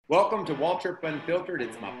Welcome to Waltrip Unfiltered.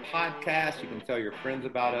 It's my podcast. You can tell your friends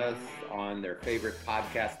about us on their favorite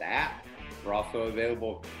podcast app. We're also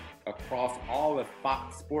available across all of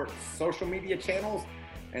Fox Sports social media channels.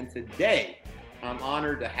 And today, I'm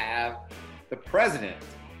honored to have the president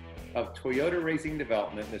of Toyota Racing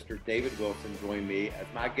Development, Mr. David Wilson, join me as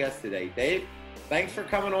my guest today. Dave, thanks for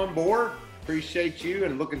coming on board. Appreciate you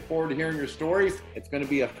and looking forward to hearing your stories. It's going to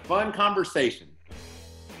be a fun conversation.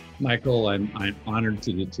 Michael, I'm honored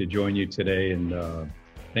to join you today, and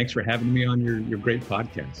thanks for having me on your great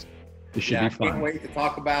podcast. This should be fun. I can't wait to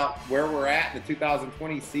talk about where we're at in the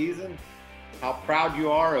 2020 season, how proud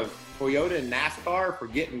you are of Toyota and NASCAR for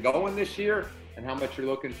getting going this year, and how much you're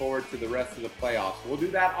looking forward to the rest of the playoffs. We'll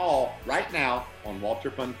do that all right now on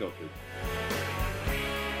Waltrip Unfiltered.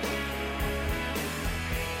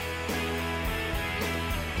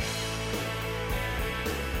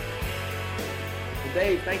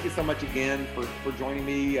 Dave, thank you so much again for joining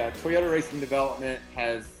me. Toyota Racing Development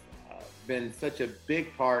has been such a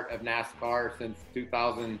big part of NASCAR since the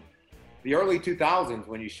early 2000s,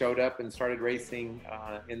 when you showed up and started racing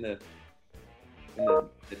in the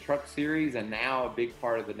Truck Series, and now a big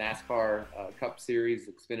part of the NASCAR Cup Series,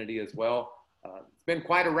 Xfinity as well. It's been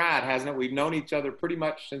quite a ride, hasn't it? We've known each other pretty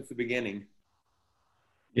much since the beginning.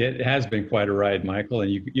 It has been quite a ride, Michael, and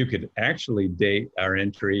you could actually date our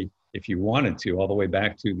entry, if you wanted to, all the way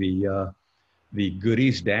back to the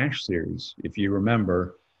Goodies Dash series. If you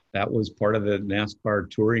remember, that was part of the NASCAR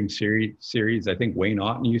Touring series. I think Wayne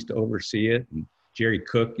Otten used to oversee it, and Jerry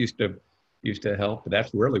Cook used to help. But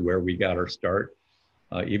that's really where we got our start,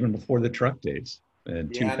 even before the truck days in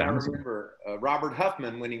 2000. And I remember Robert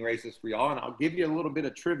Huffman winning races for y'all. And I'll give you a little bit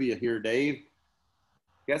of trivia here, Dave.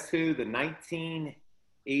 Guess who the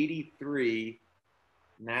 1983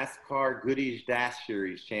 NASCAR Goodies Dash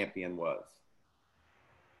Series champion was?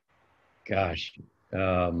 Gosh,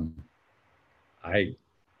 I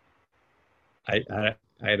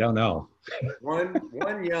don't know.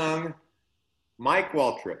 one young Mike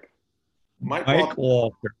Waltrip. Mike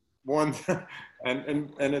Waltrip One,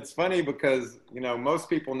 and it's funny because most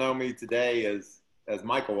people know me today as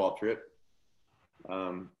Michael Waltrip,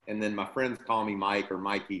 and then my friends call me Mike or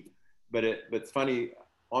Mikey. But it's funny.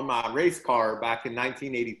 On my race car back in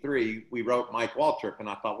 1983, we wrote Mike Waltrip, and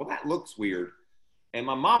I thought, well, that looks weird. And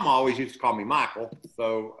my mom always used to call me Michael,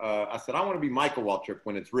 so I said I want to be Michael Waltrip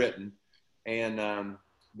when it's written. And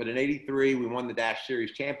but in '83, we won the Dash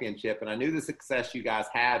Series championship, and I knew the success you guys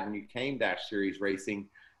had when you came Dash Series racing.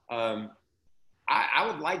 I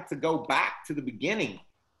would like to go back to the beginning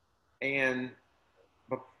and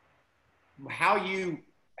how you've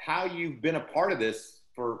been a part of this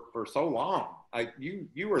for so long.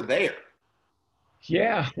 You were there.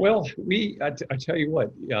 Yeah, well, I tell you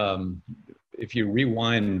what, if you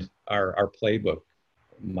rewind our playbook,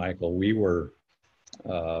 Michael, we were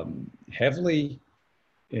heavily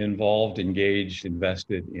involved, engaged,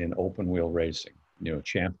 invested in open wheel racing,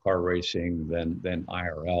 champ car racing, then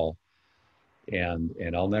IRL.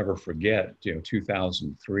 And I'll never forget,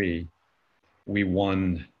 2003, we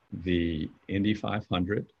won the Indy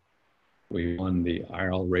 500. We won the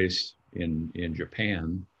IRL race in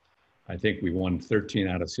Japan. I think we won 13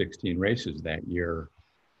 out of 16 races that year.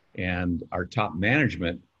 And our top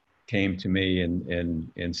management came to me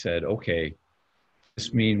and said, okay,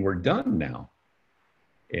 this means we're done now.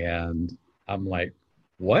 And I'm like,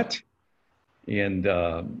 what? And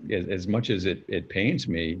as much as it pains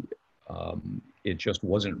me, it just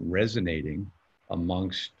wasn't resonating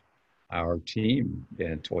amongst our team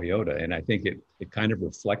and Toyota. And I think it kind of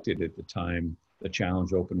reflected at the time the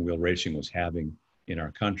challenge open wheel racing was having in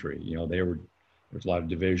our country. There was a lot of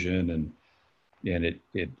division, and it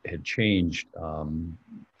had changed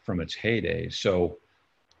from its heyday. So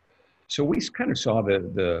we kind of saw we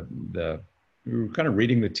were kind of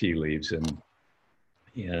reading the tea leaves, and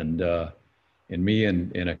me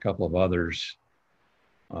and a couple of others,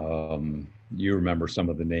 you remember some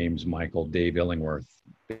of the names, Michael, Dave Illingworth,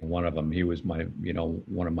 one of them. He was my,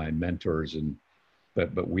 one of my mentors,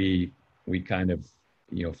 but we kind of,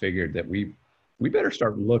 figured that we better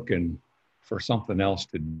start looking for something else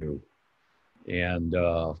to do. And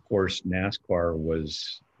of course, NASCAR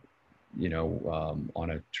was, on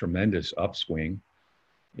a tremendous upswing,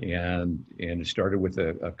 and it started with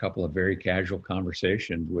a couple of very casual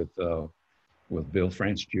conversations with Bill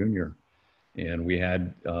France Jr. And we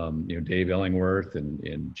had, Dave Illingworth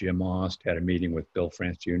and Jim Ost had a meeting with Bill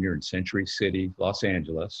France Jr. in Century City, Los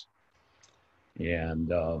Angeles. And,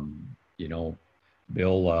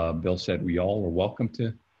 Bill said we all were welcome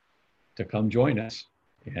to come join us.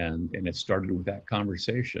 And it started with that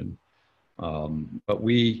conversation. But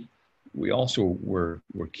we we also were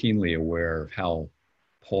keenly aware of how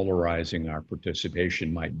polarizing our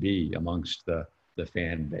participation might be amongst the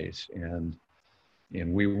fan base, and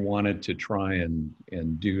we wanted to try and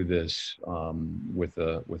do this with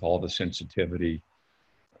all the sensitivity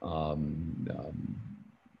that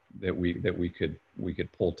we could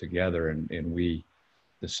pull together, and we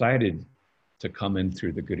decided to come in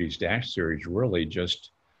through the Goodies Dash series really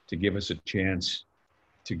just to give us a chance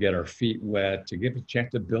to get our feet wet, to give a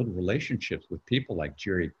chance to build relationships with people like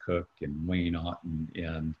Jerry Cook and Wayne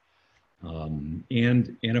Otten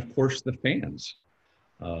and of course the fans.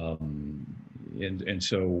 And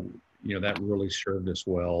so, that really served us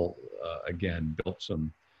well. Again, built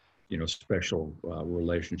some, special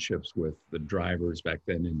relationships with the drivers back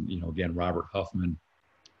then. And, again, Robert Huffman,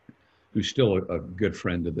 who's still a good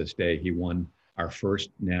friend to this day. He won our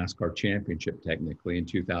first NASCAR championship technically in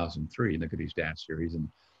 2003 in the Goodies Dash series. And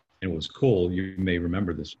it was cool. You may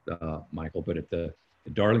remember this, Michael, but at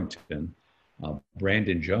Darlington,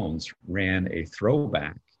 Brandon Jones ran a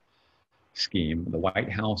throwback scheme, the White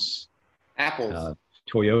House Apples.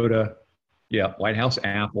 Toyota, yeah, White House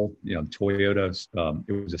Apple, Toyota's.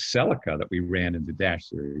 It was a Celica that we ran in the Dash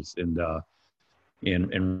series, and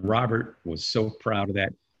Robert was so proud of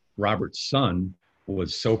that. Robert's son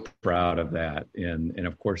was so proud of that, and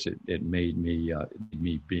of course it made me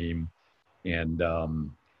beam, and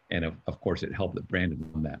of course it helped that Brandon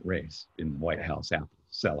won that race in the White House Apple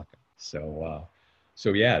Celica.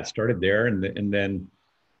 So yeah, it started there, and then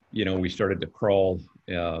we started to crawl,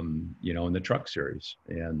 in the truck series.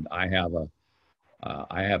 And I have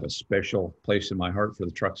a special place in my heart for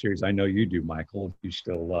the truck series. I know you do, Michael. You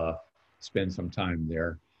still spend some time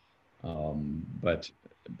there. But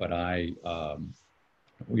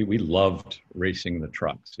we loved racing the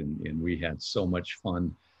trucks, and we had so much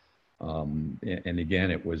fun. And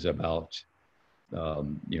again, it was about,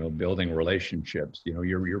 building relationships.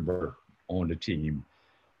 Your brother owned a team,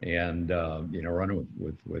 and running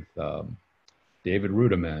with David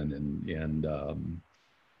Rudiman,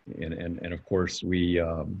 and of course we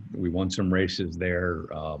won some races there.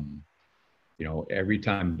 Every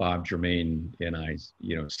time Bob Germain and I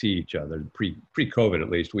see each other pre-COVID, at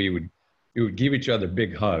least, we would give each other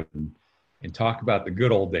big hugs and talk about the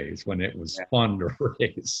good old days when it was fun to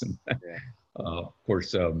race. And, of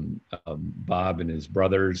course, Bob and his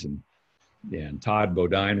brothers and Todd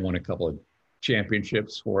Bodine won a couple of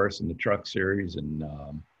championships for us in the truck series, and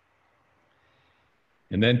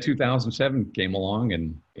then 2007 came along,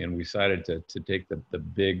 and we decided to take the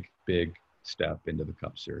big step into the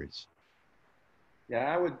Cup Series.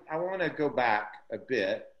 Yeah, I want to go back a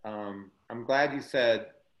bit. I'm glad you said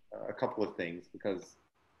a couple of things, because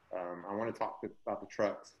I want to talk about the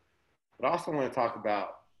trucks, but I also want to talk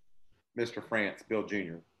about Mr. France, Bill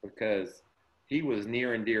Jr., because he was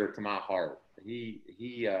near and dear to my heart.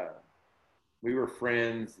 We were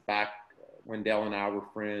friends back when Dell and I were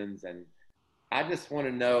friends, and I just want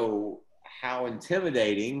to know how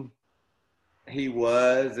intimidating he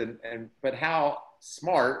was, but how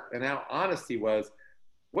smart and how honest he was.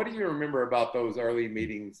 What do you remember about those early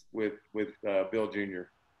meetings with Bill Jr.?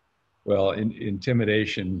 Well,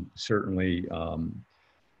 intimidation certainly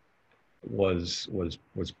was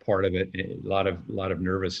part of it. A lot of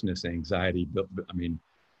nervousness, anxiety. But I mean,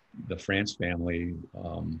 the France family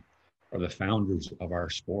are the founders of our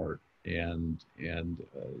sport, and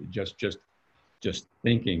just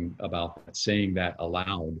thinking about that, saying that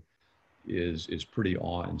aloud is pretty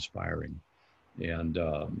awe-inspiring.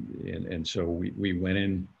 And so we went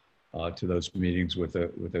in to those meetings with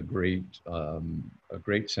a great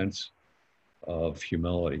sense of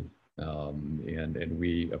humility, and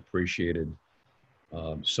we appreciated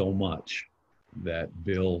so much that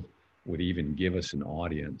Bill would even give us an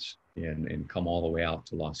audience and come all the way out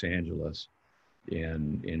to Los Angeles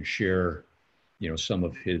and share some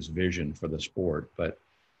of his vision for the sport. But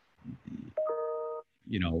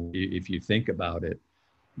if you think about it,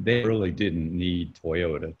 they really didn't need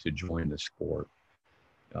Toyota to join the sport.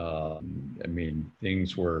 I mean,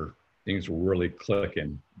 things were really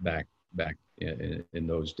clicking back in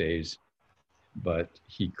those days, but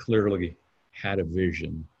he clearly had a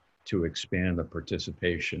vision to expand the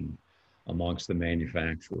participation amongst the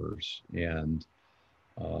manufacturers, and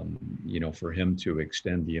for him to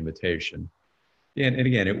extend the invitation. And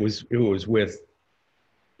again, it was with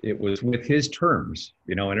his terms,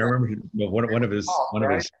 and I remember one of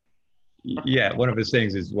his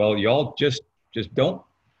things is, well, y'all just don't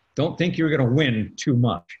think you're going to win too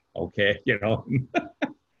much, okay,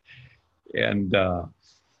 and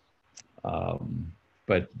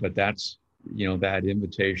but that's that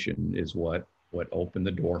invitation is what opened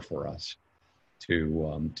the door for us,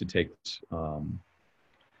 to take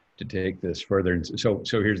to take this further. And so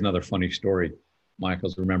here's another funny story.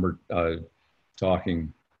 Michael's remember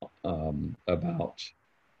talking about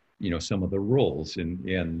some of the rules,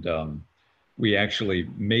 and we actually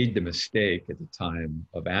made the mistake at the time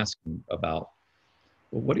of asking about,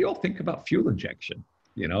 well, what do you all think about fuel injection?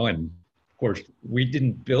 And of course we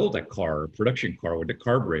didn't build a production car with a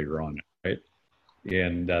carburetor on it, right?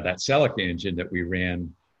 And that Celica engine that we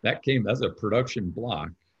ran, that came as a production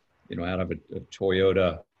block, out of a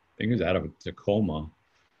Toyota, I think it was out of a Tacoma,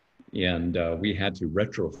 and we had to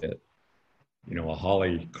retrofit, a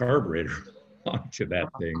Holly carburetor onto that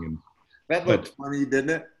thing. And that looked funny, didn't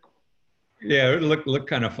it? Yeah, it looked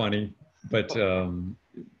kind of funny, but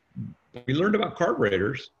we learned about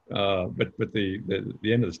carburetors. But the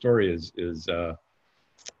end of the story is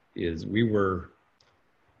we were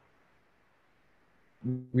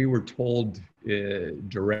told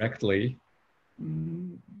directly,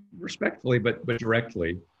 respectfully, but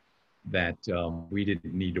directly, that we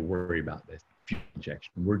didn't need to worry about this fuel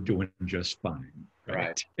injection. We're doing just fine,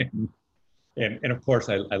 right? And of course,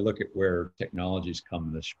 I look at where technology's come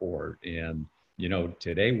in the sport, and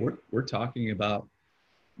today we're talking about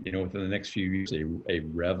within the next few years a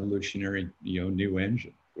revolutionary new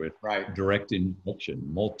engine with direct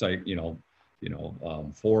injection,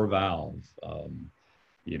 four valve,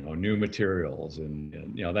 new materials,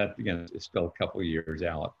 and that again is still a couple of years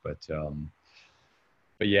out, but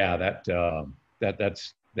yeah,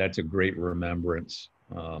 that's a great remembrance,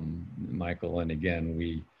 Michael. And again,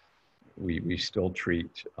 we still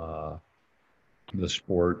treat the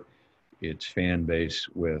sport, its fan base,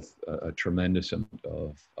 with a tremendous amount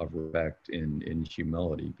of respect and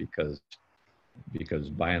humility, because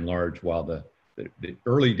by and large, while the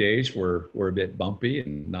early days were a bit bumpy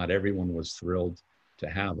and not everyone was thrilled to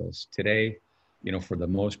have us, today, for the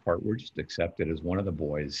most part, we're just accepted as one of the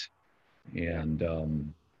boys. And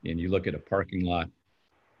you look at a parking lot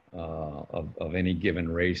of any given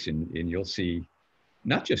race, and you'll see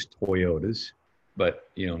not just Toyotas, but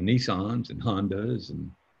Nissans and Hondas, and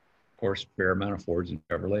of course a fair amount of Fords and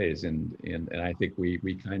Chevrolets, and I think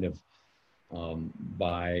we kind of,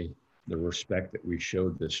 by the respect that we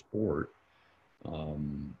showed the sport,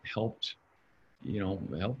 helped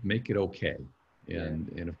make it okay.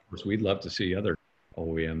 And of course we'd love to see other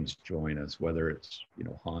OEMs join us, whether it's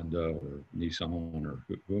Honda or Nissan or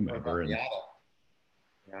whomever. And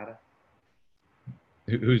Miata.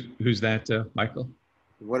 Who's that, Michael?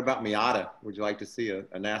 What about Miata? Would you like to see a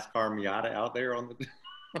NASCAR Miata out there on the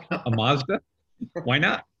a Mazda? Why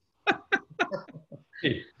not?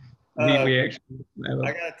 we actually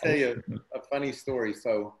I gotta tell you a funny story.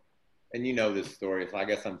 So, and this story, so I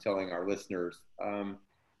guess I'm telling our listeners. I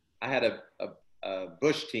had a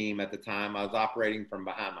Busch team at the time. I was operating from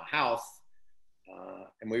behind my house,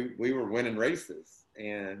 and we were winning races.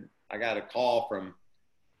 And I got a call from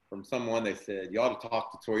someone. They said, you ought to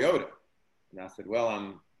talk to Toyota. And I said, well,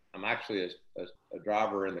 I'm actually a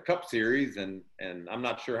driver in the Cup Series, and I'm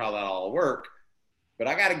not sure how that all work, but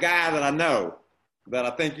I got a guy that I know that I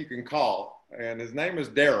think you can call, and his name is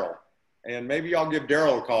Daryl. And maybe y'all give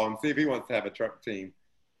Daryl a call and see if he wants to have a truck team.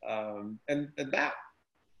 And that,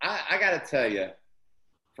 I got to tell you,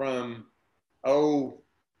 from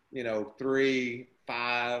 3,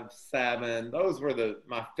 5, 7, those were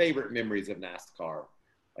my favorite memories of NASCAR.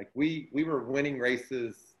 Like we were winning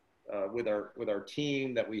races with our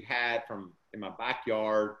team that we had from in my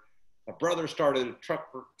backyard. My brother started a truck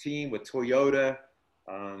team with Toyota,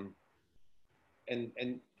 and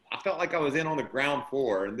I felt like I was in on the ground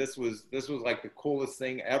floor, and this was like the coolest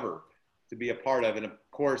thing ever to be a part of. And of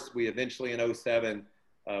course, we eventually in 07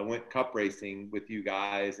 went Cup racing with you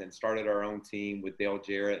guys and started our own team with Dale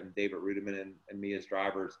Jarrett and David Rudiman and me as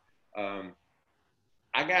drivers.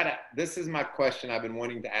 This is my question I've been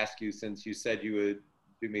wanting to ask you since you said you would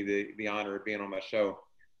do me the honor of being on my show.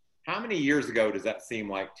 How many years ago does that seem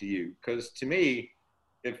like to you? Because to me,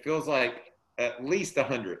 it feels like at least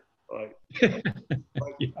 100. Like yeah.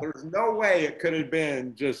 There's no way it could have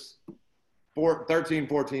been just 13,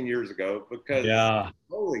 14 years ago, because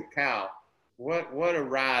holy cow, what a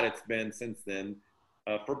ride it's been since then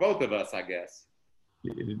for both of us, I guess.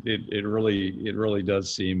 It really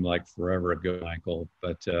does seem like forever ago, Michael.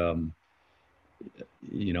 But I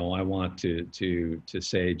want to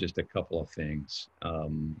say just a couple of things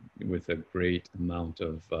with a great amount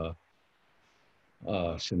of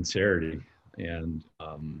sincerity, and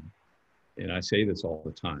I say this all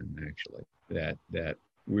the time, actually, that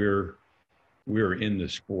we're in the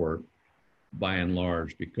sport by and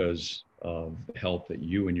large because of the help that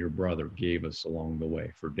you and your brother gave us along the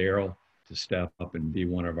way. For Daryl to step up and be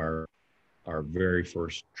one of our our very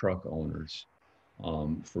first truck owners,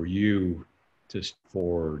 for you to step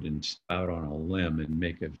forward and step out on a limb and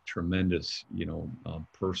make a tremendous,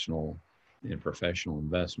 personal and professional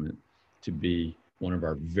investment to be one of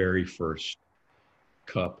our very first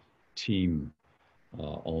Cup team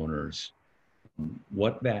owners.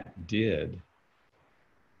 What that did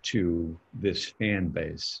to this fan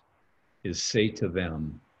base is say to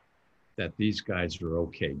them that these guys are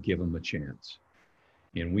okay, give them a chance.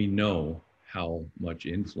 And we know how much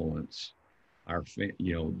influence our,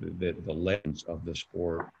 the legends of the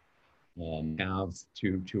sport have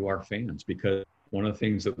to our fans. Because one of the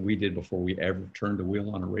things that we did before we ever turned the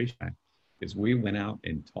wheel on a racetrack is we went out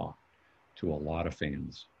and talked to a lot of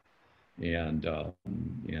fans, and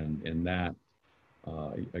that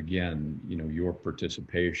again, your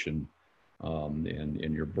participation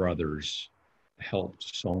and your brothers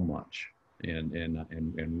helped so much, and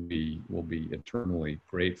we will be eternally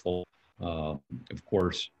grateful. Of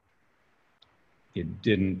course, we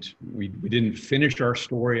didn't finish our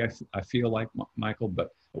story. I feel like, Michael,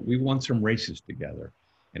 but we won some races together,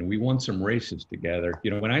 and we won some races together.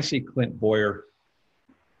 When I see Clint Boyer,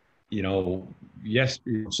 yes,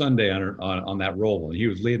 Sunday on that roll, and he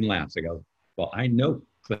was leading laps, I go, well, I know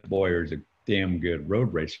Clint Boyer is a damn good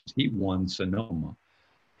road racer. He won Sonoma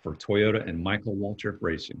for Toyota and Michael Waltrip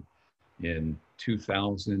Racing in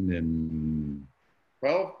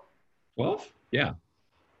 2012. 12, Yeah.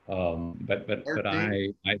 But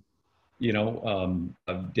 13.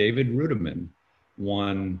 David Rudiman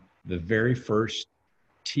won the very first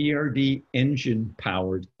TRD engine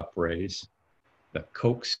powered Cup race, the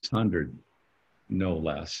Coke 600, no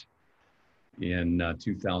less, in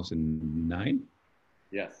 2009.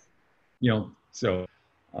 Yes. So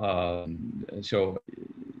I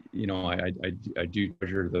do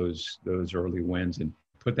treasure those early wins, and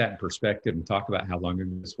put that in perspective and talk about how long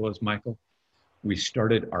ago this was, Michael. We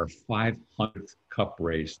started our 500th Cup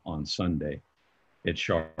race on Sunday at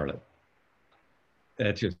Charlotte.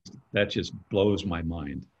 That just blows my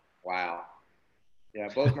mind. Wow. Yeah,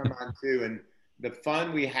 it blows my mind too. And the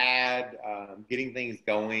fun we had, getting things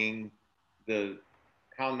going, the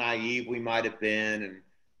how naive we might have been,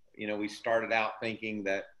 and we started out thinking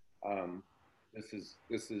that this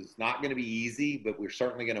is not going to be easy, but we're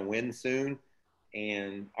certainly going to win soon.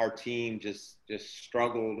 And our team just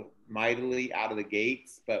struggled mightily out of the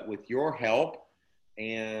gates. But with your help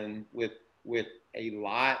and with a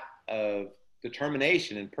lot of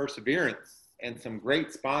determination and perseverance and some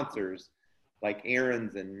great sponsors like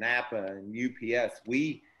Aaron's and Napa and UPS,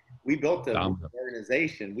 we built an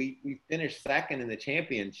organization. We finished second in the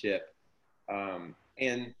championship,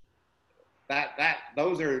 and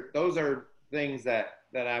those are things that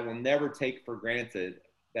I will never take for granted.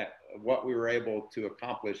 That what we were able to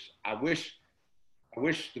accomplish. I wish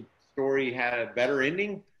the story had a better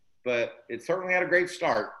ending, but it certainly had a great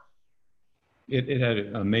start. It had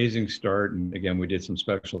an amazing start, and again, we did some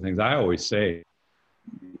special things. I always say,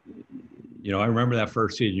 I remember that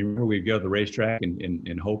first season. You remember we'd go to the racetrack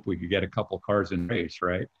and hope we could get a couple cars in race,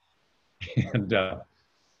 right? And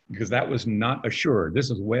because that was not assured.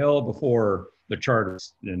 This is well before the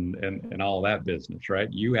charters and all that business, right?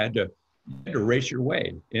 You had to race your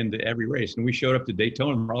way into every race, and we showed up to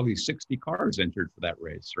Daytona, and probably 60 cars entered for that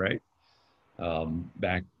race, right?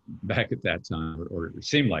 Back at that time, or it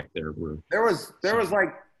seemed like there was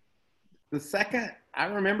like the second. I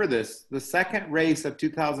remember this. The second race of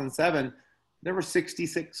 2007, there were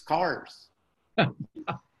 66 cars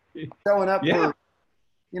showing up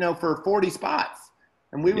for 40 spots,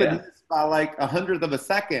 and we would miss by like 100th of a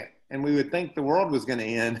second, and we would think the world was going to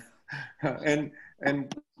end,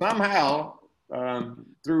 and somehow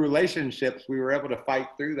through relationships we were able to fight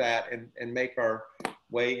through that and make our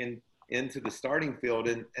way into the starting field,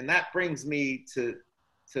 and that brings me to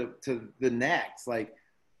the next, like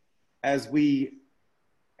as we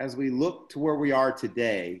look to where we are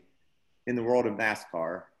today in the world of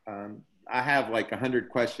NASCAR. I have like 100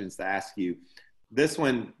 questions to ask you. This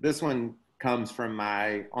one comes from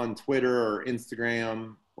on Twitter or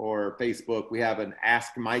Instagram or Facebook. We have an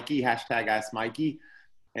Ask Mikey, hashtag Ask Mikey,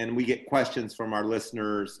 and we get questions from our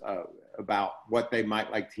listeners about what they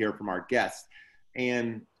might like to hear from our guests.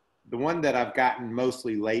 And the one that I've gotten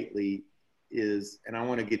mostly lately is, and I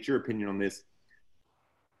want to get your opinion on this,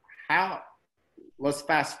 let's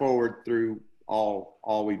fast forward through all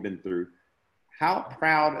we've been through. How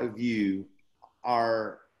proud of you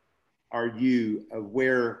are you of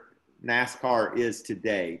where NASCAR is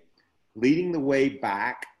today, leading the way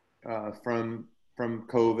back from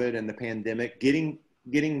COVID and the pandemic, getting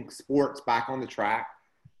sports back on the track,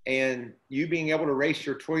 and you being able to race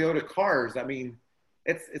your Toyota cars? I mean,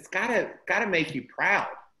 it's gotta make you proud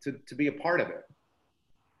to be a part of it.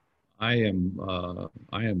 I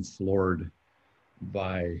am floored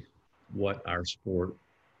by what our sport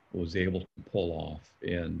was able to pull off,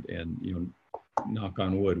 and you know, knock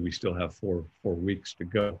on wood, we still have four weeks to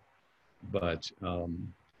go. But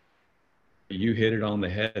you hit it on the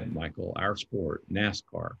head, Michael. Our sport,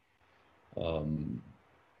 NASCAR, um,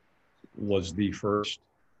 was the first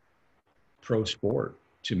pro sport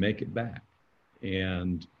to make it back,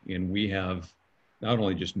 and we have not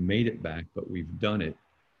only just made it back, but we've done it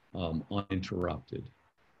uninterrupted.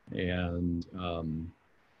 And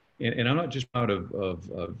and I'm not just proud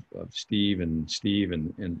of Steve and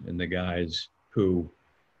the guys who,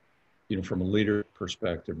 you know, from a leader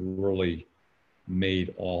perspective, really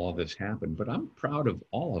made all of this happen. But I'm proud of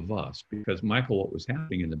all of us because, Michael, what was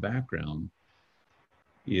happening in the background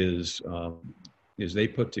is they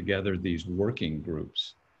put together these working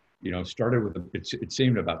groups. You know, started with it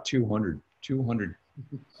seemed about 200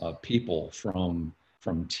 people from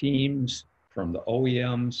teams, from the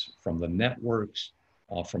OEMs, from the networks,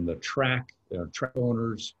 from the track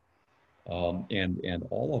owners, and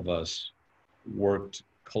all of us worked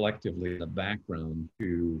collectively in the background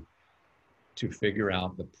to figure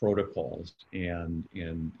out the protocols and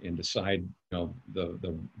decide, you know,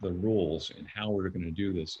 the rules and how we were going to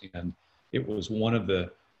do this. And it was one of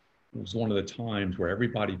the times where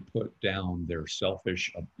everybody put down their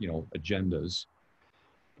selfish, you know, agendas,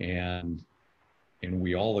 and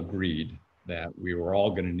we all agreed that we were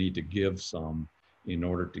all going to need to give some in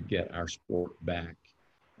order to get our sport back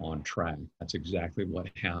on track. That's exactly what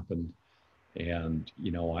happened. And,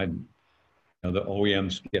 you know, the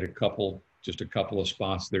OEMs get just a couple of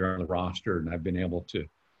spots there on the roster, and I've been able to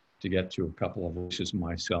get to a couple of races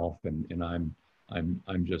myself, and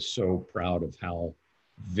I'm just so proud of how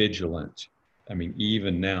vigilant. I mean,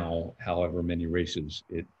 even now, however many races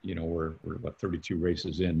you know, we're about 32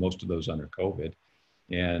 races in, most of those under COVID,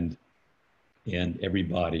 and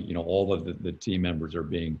everybody, you know, all of the team members are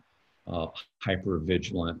being hyper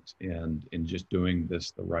vigilant and just doing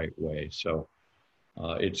this the right way. So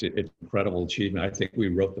it's an incredible achievement. I think we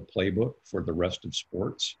wrote the playbook for the rest of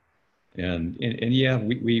sports, and yeah,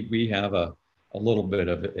 we have a little bit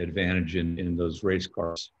of advantage in those race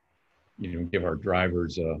cars. You know, give our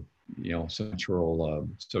drivers you know, central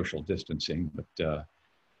social distancing, but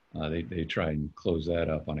they try and close that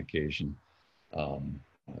up on occasion. You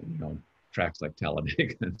know, tracks like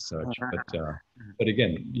Talladega and such. But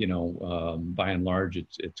again, you know, by and large,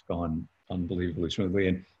 it's gone unbelievably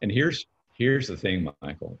smoothly. And here's the thing,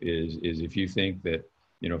 Michael, is if you think that,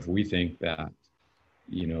 you know, if we think that,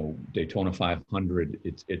 you know, Daytona 500,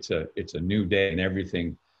 it's a new day and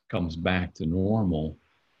everything comes back to normal,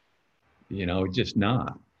 you know, it's just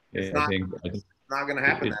not. It's I not think it's not going to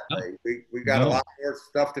happen it's that not. way. We got a No, lot more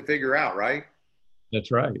stuff to figure out, right?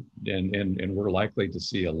 that's right. And we're likely to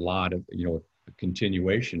see a lot of, you know, a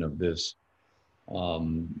continuation of this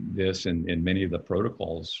and many of the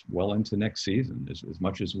protocols well into next season, as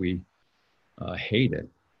much as we hate it.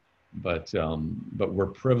 But we're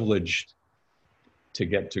privileged to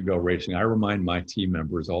get to go racing. I remind my team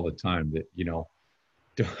members all the time that, you know,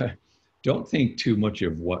 don't think too much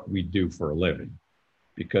of what we do for a living,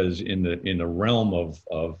 because in the realm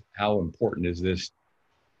of how important is this,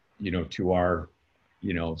 you know, to our,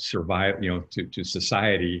 you know, survive, you know, to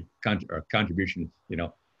society contribution, you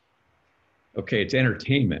know, okay, it's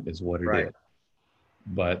entertainment is what it Right. is.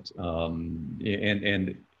 But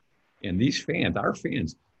and these fans, our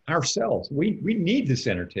fans, ourselves, we need this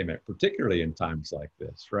entertainment, particularly in times like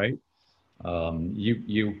this, right?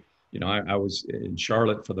 You know, I was in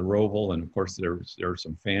Charlotte for the Roval, and of course there were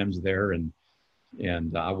some fans there, and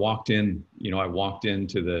I walked in, you know, I walked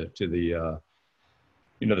into the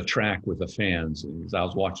you know, the track with the fans, and I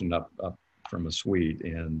was watching up from a suite,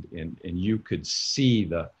 and you could see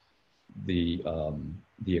the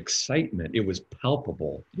excitement. It was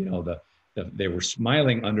palpable, you know, they were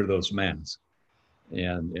smiling under those masks,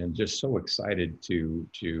 and just so excited to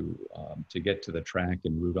get to the track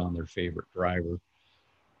and root on their favorite driver.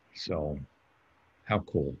 So how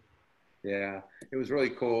cool. Yeah, it was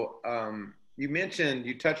really cool.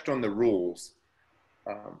 You touched on the rules,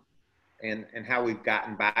 um, and how we've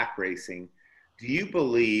gotten back racing. Do you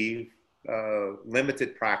believe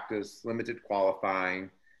limited practice, limited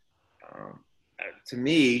qualifying? Um, to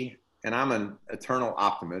me, and I'm an eternal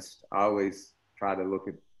optimist. I always try to look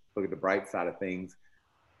at the bright side of things.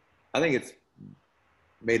 I think it's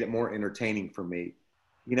made it more entertaining for me.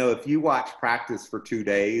 You know, if you watch practice for 2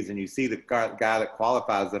 days and you see the guy that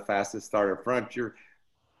qualifies the fastest starter front,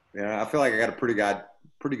 I feel like I got a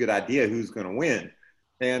pretty good idea who's going to win.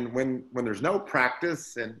 And when there's no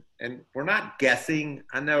practice and we're not guessing,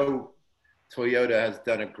 I know Toyota has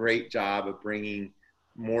done a great job of bringing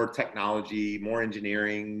more technology, more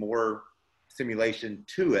engineering, more simulation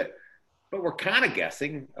to it, but we're kind of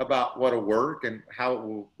guessing about what'll work and how it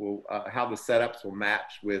will how the setups will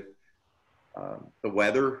match with the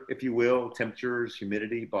weather, if you will, temperatures,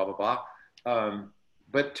 humidity, blah blah blah.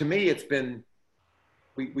 But to me, it's been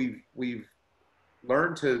we've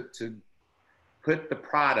learned to put the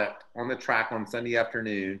product on the track on Sunday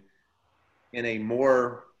afternoon in a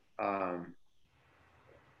more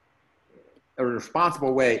a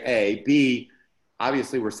responsible way. A, B,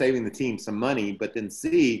 obviously we're saving the team some money, but then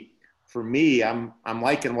C, for me, I'm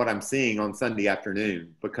liking what I'm seeing on Sunday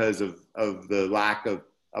afternoon because of the lack of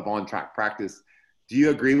on track practice. Do you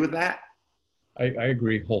agree with that? I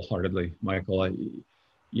agree wholeheartedly, Michael.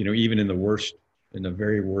 Even in in the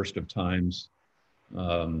very worst of times,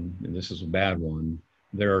 and this is a bad one,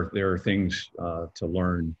 there are things to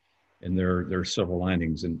learn, and there are silver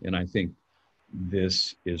linings, and I think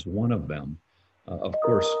this is one of them. Of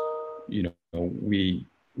course, we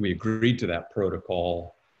agreed to that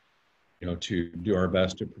protocol, to do our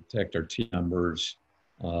best to protect our team members,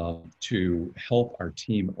 to help our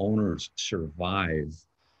team owners survive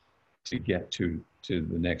to get to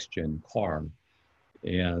the next gen car.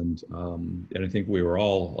 And I think we were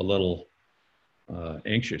all a little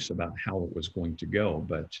anxious about how it was going to go.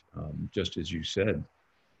 But just as you said,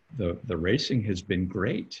 the racing has been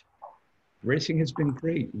great. Racing has been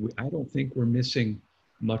great. I don't think we're missing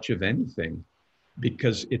much of anything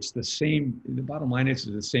because it's the same. The bottom line is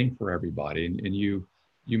the same for everybody. And you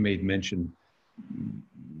made mention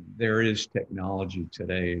there is technology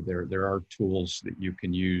today. There are tools that you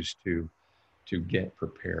can use to get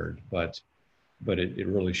prepared, but it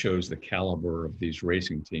really shows the caliber of these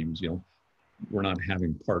racing teams. We're not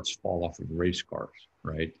having parts fall off of race cars,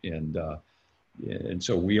 right? And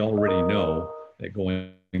so we already know that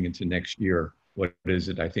going into next year, what is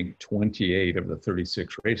it? I think 28 of the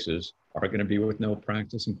 36 races are going to be with no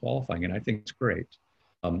practice and qualifying, and I think it's great.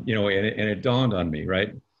 And it dawned on me,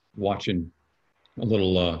 right, watching a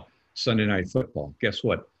little Sunday night football. Guess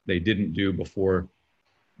what? They didn't do before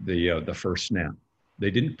the first snap. They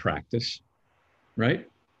didn't practice, right?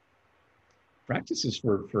 Practice is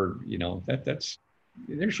for that's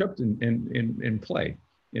they're show up in play,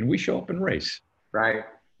 and we show up and race. Right,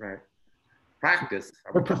 right. Practice.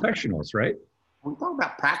 We're professionals, right? Are we talking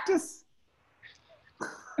about practice?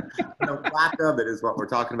 Lack of it is what we're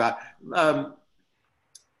talking about.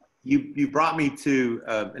 You brought me to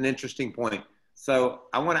an interesting point. So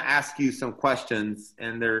I want to ask you some questions,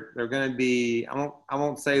 and they're going to be, I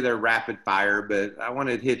won't say they're rapid fire, but I want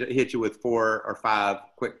to hit you with 4 or 5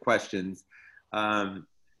 quick questions. And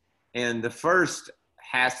the first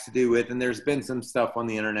has to do with, and there's been some stuff on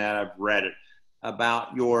the internet, I've read it,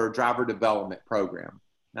 about your driver development program.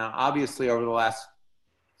 Now, obviously, over the last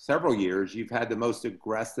several years, you've had the most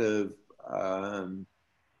aggressive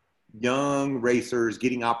young racers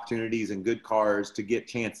getting opportunities in good cars to get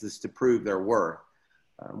chances to prove their worth.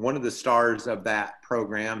 One of the stars of that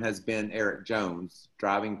program has been Eric Jones,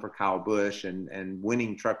 driving for Kyle Busch and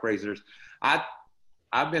winning truck racers.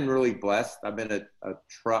 I've been really blessed. I've been a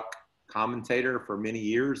truck commentator for many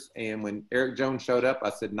years. And when Eric Jones showed up, I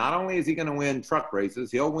said, not only is he going to win truck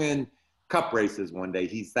races, he'll win cup races one day.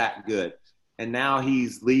 He's that good. And now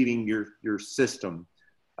he's leading your system.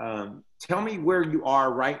 Tell me where you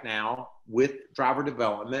are right now with driver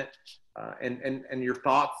development and your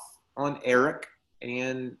thoughts on Eric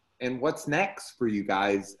and what's next for you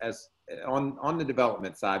guys as on the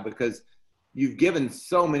development side, because you've given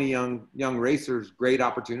so many young racers great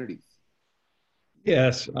opportunities.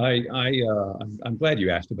 Yes, I'm glad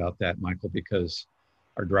you asked about that, Michael, because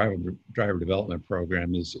our driver development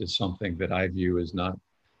program is something that I view as not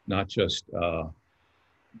just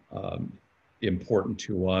important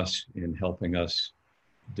to us in helping us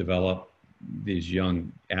develop these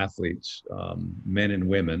young athletes, men and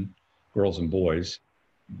women, girls and boys,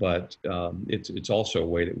 but it's also a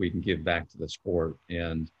way that we can give back to the sport.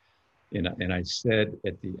 And I said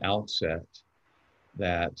at the outset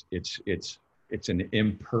that it's an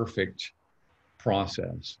imperfect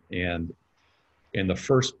process, and the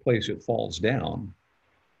first place it falls down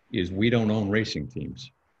is we don't own racing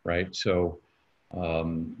teams, right? So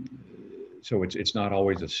it's not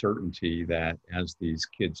always a certainty that as these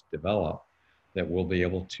kids develop, that we'll be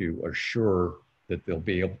able to assure that they'll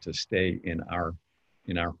be able to stay in our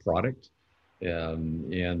product,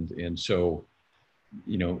 and so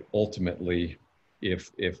ultimately,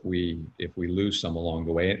 if we lose some along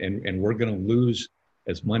the way, and we're going to lose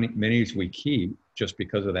as many as we keep just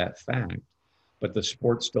because of that fact, but the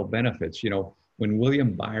sport still benefits. When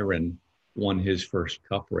William Byron won his first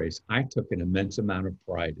cup race, I took an immense amount of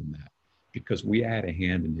pride in that because we had a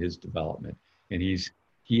hand in his development. And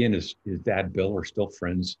he and his dad Bill are still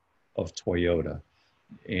friends of Toyota,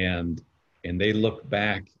 and they look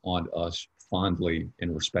back on us fondly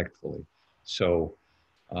and respectfully. So,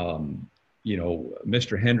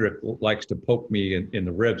 Mr. Hendrick likes to poke me in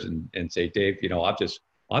the ribs and say, Dave, I'll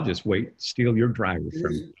just wait, steal your driver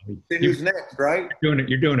from you. See who's next, right?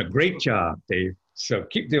 You're doing a great job, Dave. So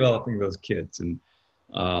keep developing those kids. Yeah,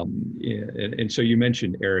 and so you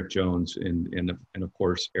mentioned Eric Jones, and of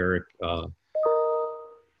course Eric,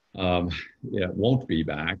 yeah, won't be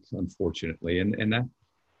back, unfortunately, and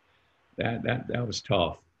that was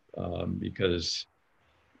tough, because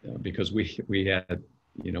we had,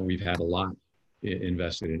 we've had a lot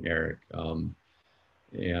invested in Eric,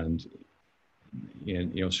 and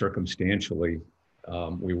circumstantially,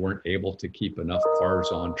 we weren't able to keep enough cars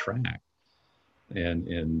on track, and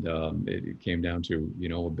it came down to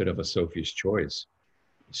a bit of a Sophie's choice.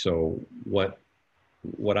 So what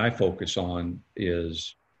I focus on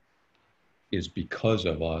is because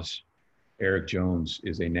of us, Eric Jones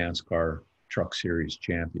is a NASCAR Truck Series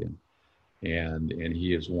champion, and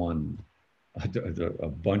he has won a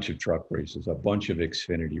bunch of truck races, a bunch of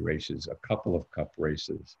Xfinity races, a couple of Cup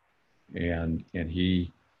races, and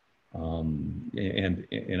he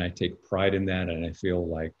and I take pride in that, and I feel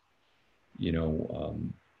like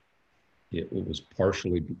it was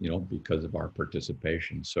partially because of our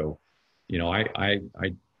participation. So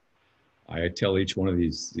I tell each one of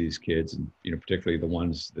these kids, and particularly the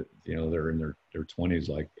ones that they're in their 20s,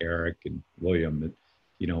 like Eric and William, that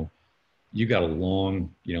you got a long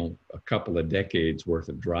a couple of decades worth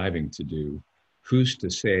of driving to do. Who's to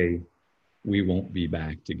say we won't be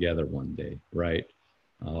back together one day, right?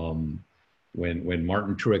 When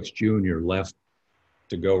Martin Truex Jr. left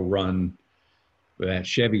to go run that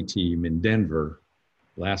Chevy team in Denver,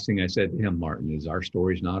 last thing I said to him, Martin, is our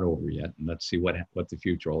story's not over yet, and let's see what the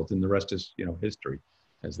future holds, and the rest is history,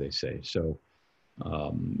 as they say. So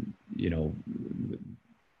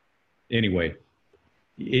anyway,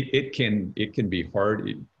 it can be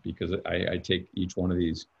hard because I take each one of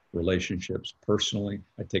these relationships personally.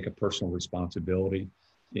 I take a personal responsibility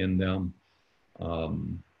in them,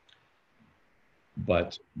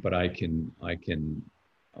 but I can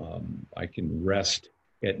rest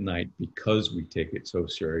at night because we take it so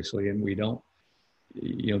seriously, and we don't.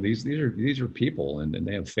 These are people, and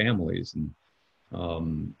they have families, and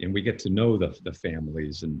we get to know the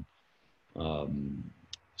families, and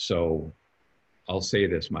so I'll say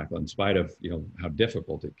this, Michael. In spite of how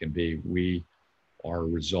difficult it can be, we are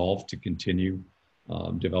resolved to continue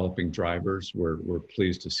developing drivers. We're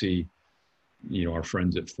pleased to see our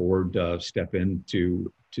friends at Ford step in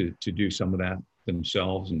to do some of that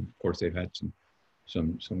themselves, and of course they've had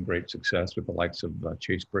some great success with the likes of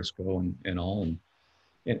Chase Briscoe and all,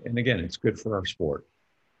 and again, it's good for our sport.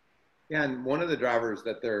 Yeah, and one of the drivers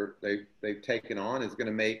that they've taken on is going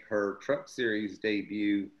to make her Truck Series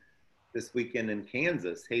debut this weekend in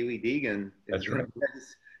Kansas. Haley Deegan is That's right.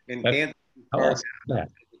 in Kansas. That.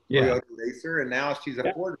 Yeah. Toyota racer, and now she's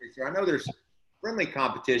a Ford racer. I know there's friendly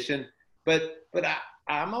competition, but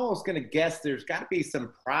I'm almost going to guess there's got to be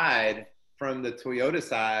some pride from the Toyota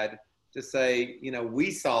side to say,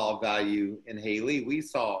 we saw value in Haley. We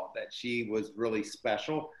saw that she was really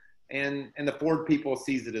special, and the Ford people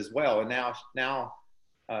sees it as well. And now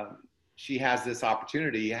she has this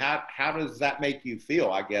opportunity. How does that make you feel,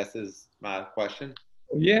 I guess, is my question.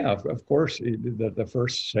 Yeah, of course. The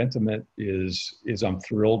first sentiment is I'm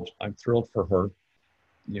thrilled. I'm thrilled for her,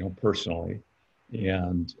 personally,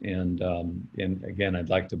 and again, I'd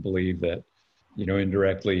like to believe that,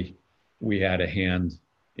 indirectly, we had a hand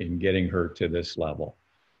in getting her to this level,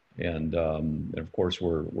 and of course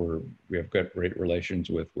we have got great relations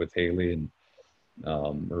with Haley and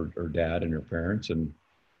her dad and her parents, and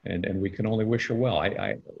we can only wish her well.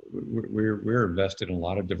 We're invested in a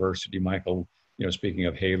lot of diversity, Michael. Speaking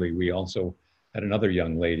of Haley, we also had another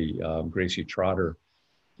young lady, Gracie Trotter,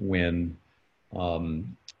 win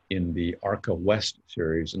in the ARCA West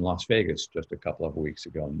Series in Las Vegas just a couple of weeks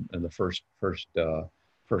ago, and the first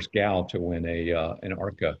gal to win an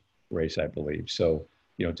ARCA race, I believe. So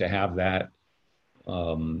to have that,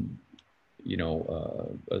 have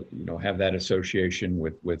that association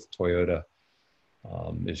with Toyota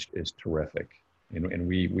is terrific, and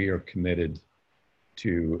we are committed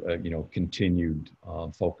to continued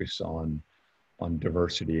focus on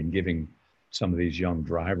diversity and giving some of these young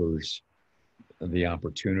drivers the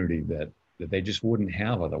opportunity that they just wouldn't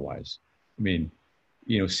have otherwise. I mean,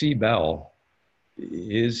 C. Bell,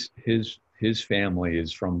 his his family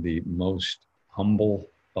is from the most humble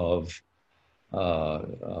of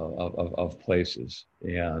places,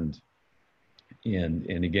 and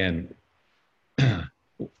again,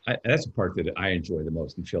 that's the part that I enjoy the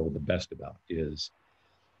most and feel the best about is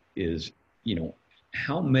you know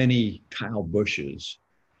how many Kyle Bushes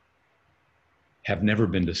have never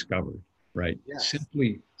been discovered, right? Yes.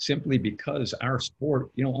 Simply because our sport,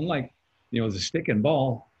 unlike the stick and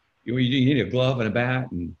ball, you need a glove and a bat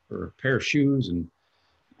and or a pair of shoes, and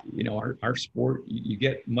our sport, you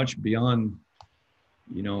get much beyond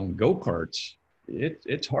go-karts.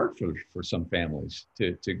 It's hard for some families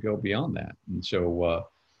to go beyond that, and so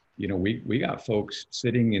we got folks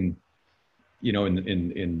sitting in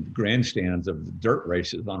grandstands of the dirt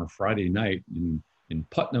races on a Friday night in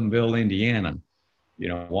Putnamville, Indiana,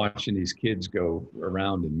 watching these kids go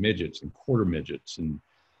around in midgets and quarter midgets,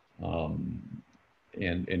 um,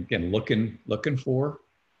 and again looking for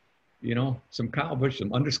some Kyle Busch,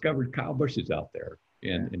 some undiscovered Kyle Bushes out there,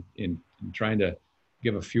 and trying to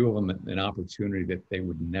give a few of them an opportunity that they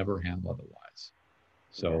would never have otherwise.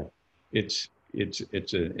 So it's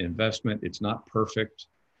an investment. It's not perfect,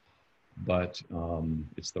 but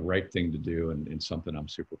it's the right thing to do, and something I'm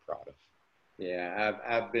super proud of. Yeah,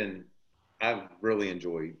 I've really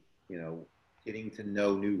enjoyed, getting to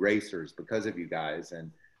know new racers because of you guys.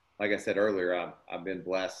 And like I said earlier, I've been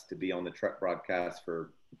blessed to be on the truck broadcast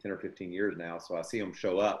for 10 or 15 years now. So I see them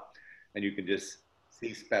show up, and you can just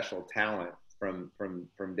see special talent from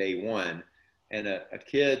day one. And a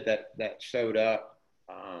kid that showed up,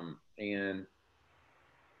 and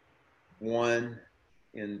won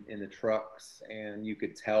in the trucks, and you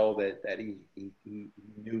could tell that he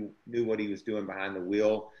knew what he was doing behind the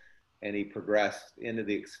wheel, and he progressed into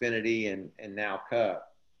the Xfinity and now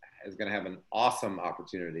Cup is going to have an awesome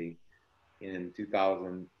opportunity in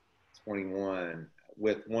 2021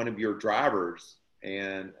 with one of your drivers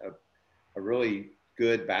and a really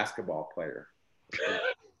good basketball player.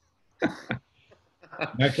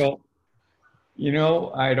 Michael,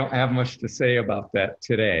 I don't have much to say about that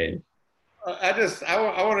today. I just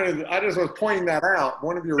was pointing that out.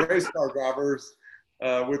 One of your race car drivers,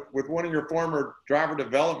 with one of your former driver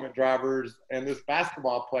development drivers, and this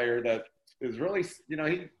basketball player that is really,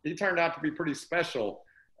 he turned out to be pretty special.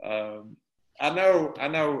 I know.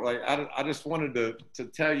 Like I just wanted to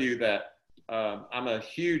tell you that I'm a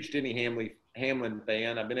huge Denny Hamlin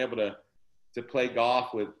fan. I've been able to play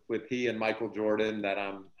golf with he and Michael Jordan that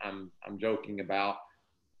I'm joking about.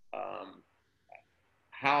 Um,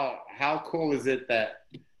 how cool is it that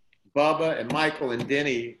Bubba and Michael and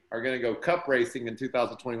Denny are going to go Cup racing in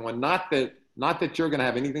 2021? Not that you're going to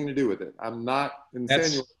have anything to do with it. I'm not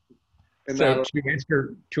insinuating in So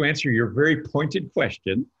that. to answer your very pointed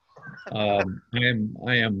question, I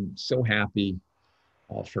am so happy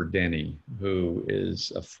for Denny, who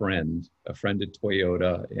is a friend at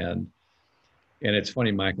Toyota, and it's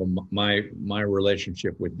funny, Michael. My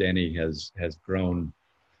relationship with Denny has grown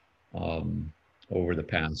um, over the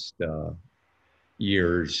past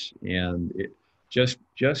years, and it just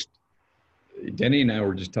Denny and I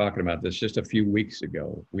were just talking about this just a few weeks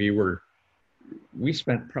ago. We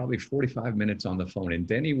spent probably 45 minutes on the phone, and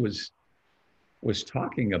Denny was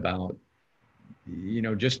talking about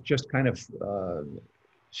just kind of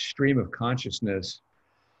stream of consciousness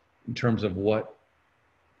in terms of what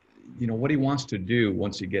he wants to do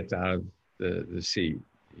once he gets out of the seat,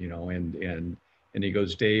 and he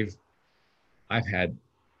goes, Dave, I've had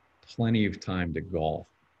plenty of time to golf,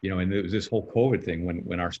 and it was this whole COVID thing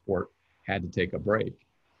when our sport had to take a break.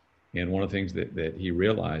 And one of the things that he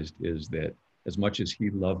realized is that as much as he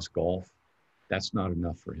loves golf, that's not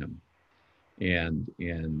enough for him. And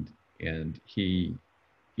he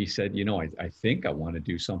said, I think I want to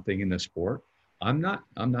do something in the sport. I'm not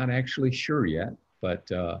actually sure yet, but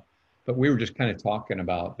we were just kind of talking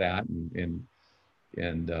about that, and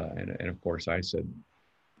of course I said,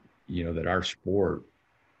 that our sport,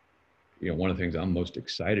 one of the things I'm most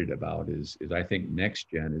excited about is I think next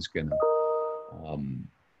gen is going to,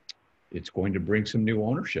 it's going to bring some new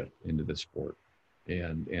ownership into the sport,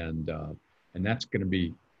 and that's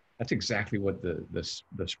exactly what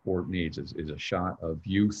the sport needs is a shot of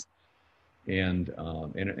youth, and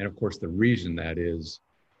of course the reason that is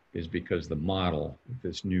because the model of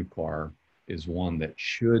this new car is one that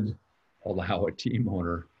should allow a team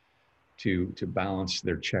owner to balance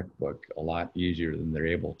their checkbook a lot easier than they're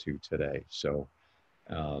able to today. So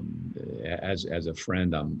as a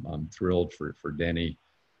friend, I'm thrilled for Denny,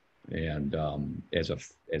 and as a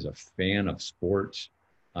fan of sports,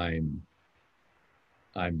 I'm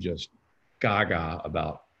just gaga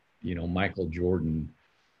about Michael Jordan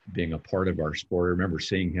being a part of our sport. I remember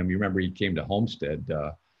seeing him. You remember he came to Homestead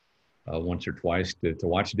once or twice to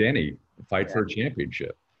watch Denny fight Yeah. for a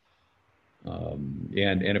championship.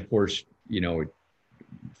 And of course,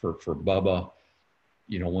 for Bubba,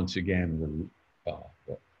 once again,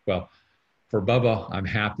 well, for Bubba, I'm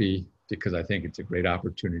happy because I think it's a great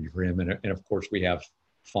opportunity for him. And of course, we have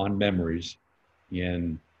fond memories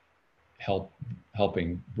in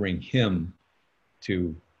helping bring him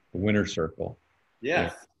to the winner's circle.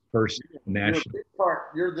 Yes. First You're a national big part.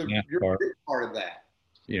 You're NASCAR, a big part of that.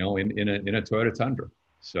 in a Toyota Tundra.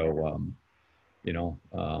 So,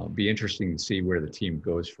 be interesting to see where the team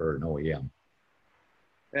goes for an OEM.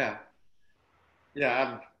 Yeah.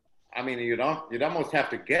 Yeah. I mean, you'd almost have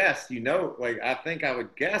to guess, like I think I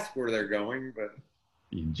would guess where they're going, but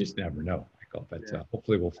You just never know, Michael. But yeah.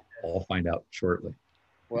 hopefully we'll all find out shortly.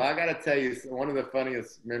 Well, I got to tell you, one of the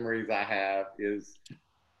funniest memories I have is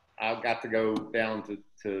I got to go down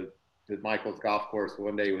to Michael's golf course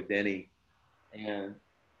one day with Denny, and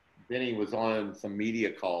Denny was on some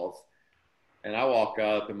media calls, and I walk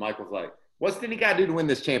up, and Michael's like, "What's Denny got to do to win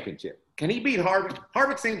this championship? Can he beat Harvick?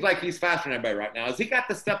 Harvick seems like he's faster than everybody right now. Has he got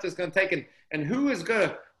the stuff that's going to take him? And who is going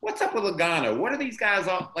to? What's up with Logano? What are these guys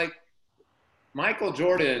all like?" Michael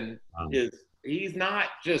Jordan he's not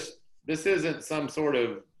just, this isn't some sort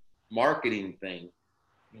of marketing thing,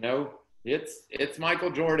 it's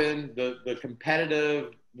Michael Jordan, the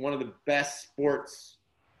competitive, one of the best sports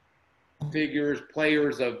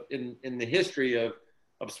players in the history of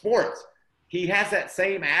sports. He has that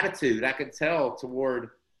same attitude, I could tell,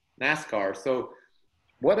 toward NASCAR. So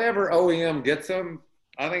whatever OEM gets him,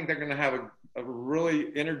 I think they're going to have a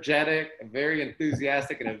really energetic, a very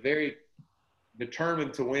enthusiastic, and a very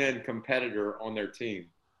determined to win competitor on their team.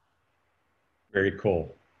 Very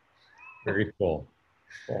cool. Very cool.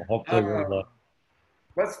 Well, hopefully we'll.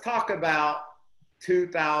 Let's talk about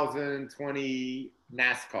 2020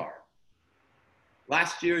 NASCAR.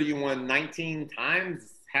 Last year you won 19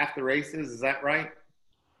 times, half the races. Is that right?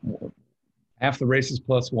 Half the races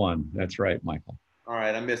plus one. That's right, Michael. All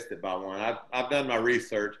right, I missed it by one. I've done my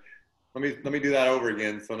research. Let me do that over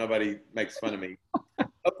again so nobody makes fun of me.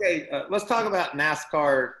 Okay, let's talk about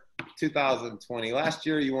NASCAR 2020. Last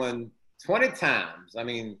year you won 20 times. I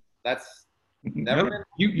mean, that's never been.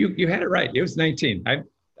 You had it right. It was 19.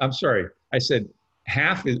 I'm sorry. I said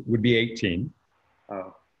half would be 18.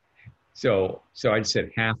 Oh. So I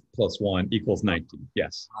said half plus one equals 19.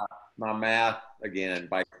 Yes. My math again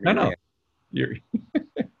bites me. No. You're.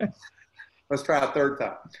 Let's try a third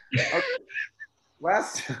time. Okay.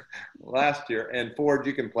 Last year, and Ford,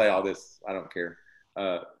 you can play all this. I don't care.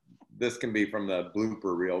 This can be from the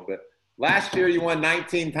blooper reel, but last year you won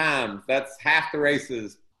 19 times. That's half the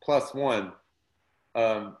races plus one.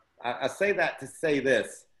 I say that to say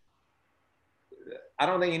this. I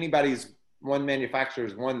don't think one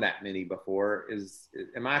manufacturer's won that many before.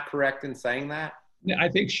 Am I correct in saying that? I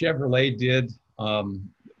think Chevrolet did,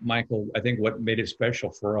 Michael. I think what made it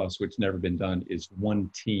special for us, which never been done, is one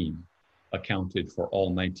team accounted for all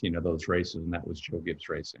 19 of those races, and that was Joe Gibbs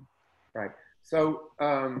Racing. Right. So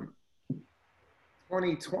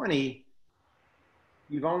 2020,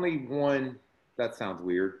 you've only won. That sounds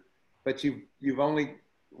weird, but you've only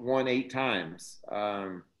won 8 times.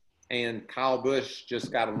 And Kyle Busch just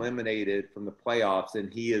got eliminated from the playoffs,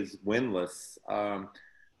 and he is winless.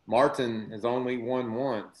 Martin has only won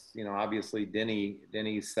once. Obviously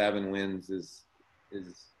Denny's 7 wins is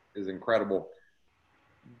incredible.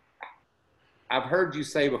 I've heard you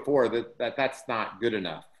say before that's not good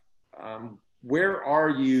enough. Where are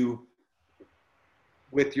you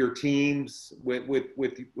with your teams, with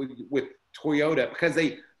Toyota? Because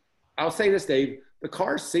I'll say this, Dave, the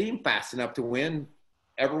cars seem fast enough to win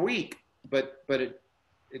every week, but it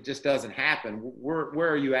just doesn't happen. Where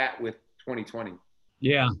are you at with 2020?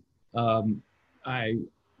 Yeah, I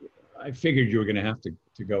figured you were going to have to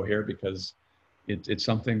go here because it's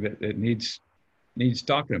something that needs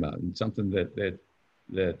talking about, and something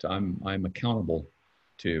that I'm accountable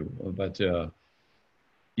to. But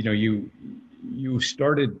you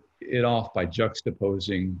started it off by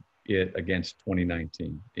juxtaposing it against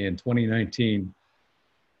 2019. And 2019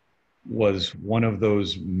 was one of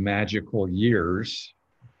those magical years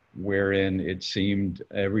wherein it seemed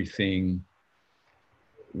everything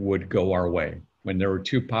would go our way. When there were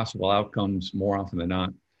 2 possible outcomes, more often than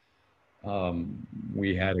not,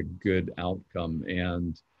 we had a good outcome.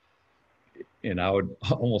 And I would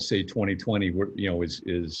almost say 2020,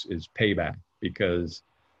 is payback, because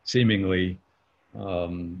seemingly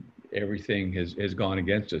everything has gone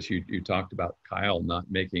against us. You talked about Kyle not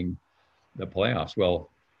making the playoffs. Well,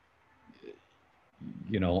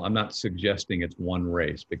 I'm not suggesting it's one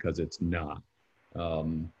race because it's not.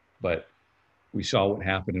 But we saw what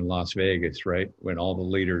happened in Las Vegas, right? When all the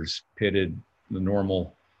leaders pitted the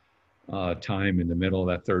normal time in the middle of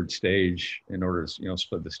that third stage in order to,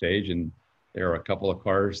 split the stage. And there are a couple of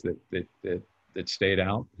cars that stayed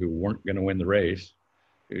out who weren't going to win the race,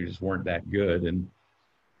 who just weren't that good. And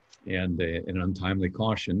an untimely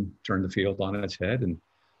caution turned the field on its head. And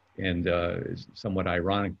it's somewhat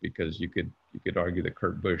ironic because you could argue that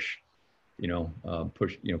Kurt Busch,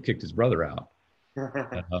 kicked his brother out.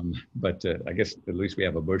 But I guess at least we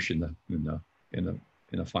have a Busch in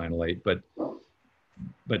the final eight. But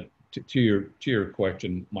to your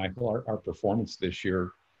question, Michael, our performance this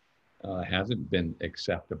year hasn't been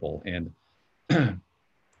acceptable, and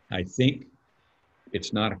I think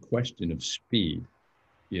it's not a question of speed.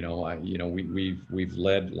 We've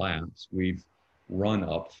led laps, we've run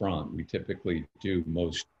up front. We typically do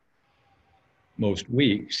most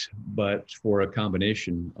weeks, but for a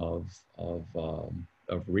combination of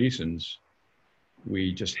reasons,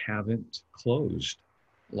 we just haven't closed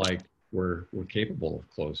like we're capable of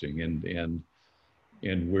closing, and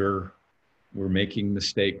we're making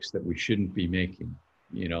mistakes that we shouldn't be making.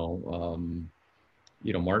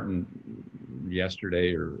 Martin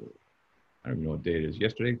yesterday, or I don't even know what day it is.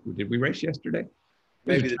 Yesterday, did we race yesterday?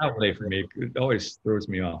 Maybe it's a travel day for me. It always throws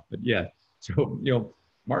me off. But yeah, so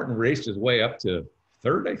Martin raced his way up to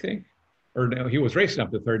third, I think, or no, he was racing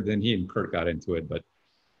up to third. Then he and Kurt got into it, but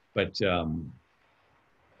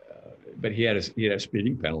he had a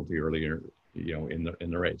speeding penalty earlier, in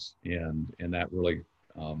the race, and that really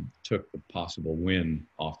took the possible win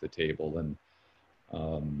off the table, and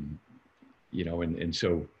and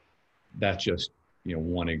so that's just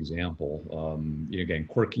one example. Again,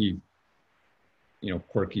 quirky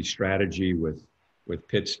strategy with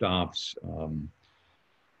pit stops. A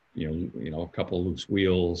couple of loose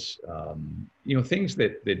wheels. Things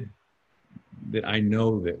that I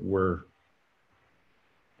know that we're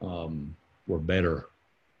better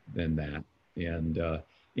than that.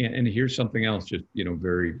 And here's something else, just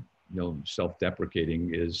very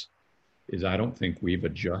self-deprecating, is I don't think we've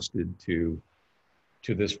adjusted to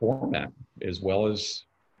this format as well as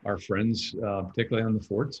our friends, particularly on the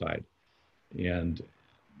Ford side, and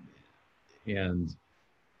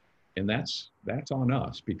that's on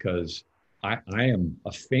us, because I am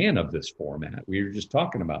a fan of this format. We were just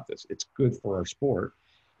talking about this. It's good for our sport.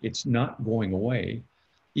 It's not going away.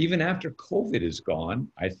 Even after COVID is gone,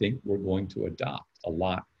 I think we're going to adopt a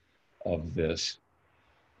lot of this.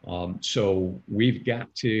 So we've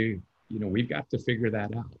got to figure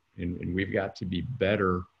that out, and we've got to be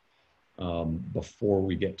better before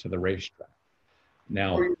we get to the racetrack.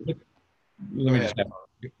 Now, let me just have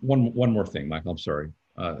one more thing, Michael. I'm sorry.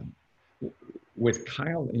 With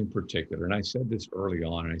Kyle in particular, and I said this early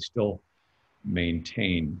on, and I still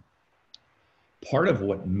maintain, part of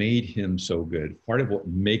what made him so good, part of what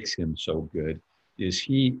makes him so good, is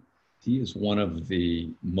he is one of the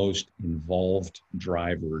most involved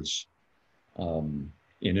drivers, and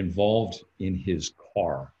involved in his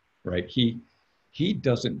car, right? He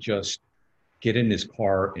doesn't just get in his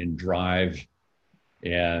car and drive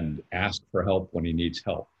and ask for help when he needs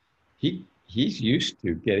help. He's used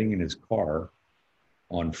to getting in his car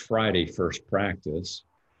on Friday first practice,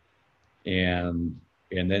 and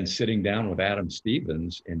then sitting down with Adam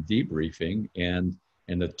Stevens and debriefing, and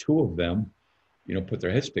the two of them, put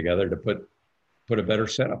their heads together to put a better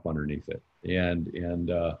setup underneath it.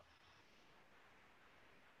 And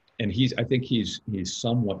I think he's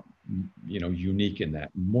somewhat, unique in that.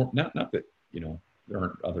 More, not that, there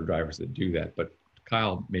aren't other drivers that do that, but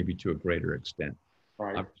Kyle maybe to a greater extent.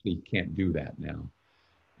 Right. Obviously can't do that now.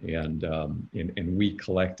 And we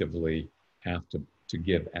collectively have to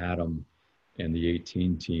give Adam and the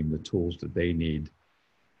 18 team the tools that they need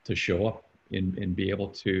to show up and be able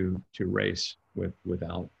to race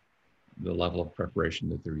without the level of preparation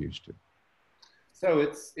that they're used to. So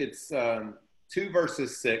it's 2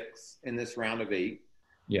 versus 6 in this round of 8.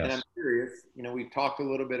 Yes. And I'm curious, we've talked a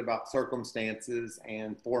little bit about circumstances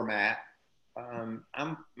and format.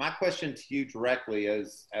 My question to you directly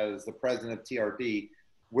as the president of TRD,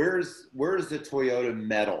 where's the Toyota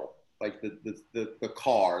metal, like the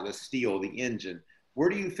car, the steel, the engine? Where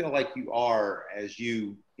do you feel like you are as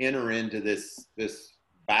you enter into this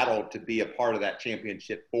battle to be a part of that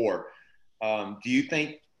championship 4? Do you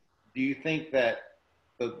think that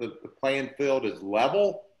the playing field is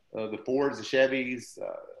level? The Fords, the Chevys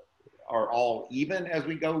are all even as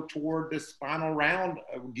we go toward this final round?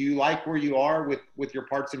 Do you like where you are with your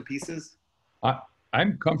parts and pieces?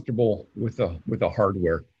 I'm comfortable with the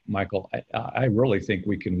hardware, Michael. I really think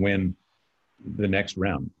we can win the next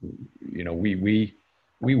round. You know, we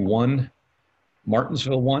won.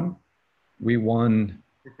 Martinsville won. We won.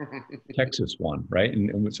 Texas won, right?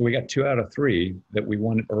 And so we got 2 out of 3 that we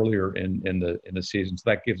won earlier in the season. So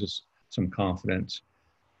that gives us some confidence.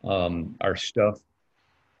 Our stuff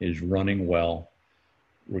is running well.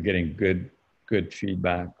 We're getting good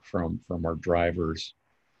feedback from our drivers,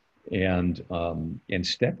 and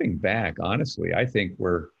stepping back, honestly, I think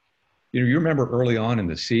we're, you remember early on in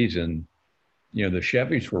the season, the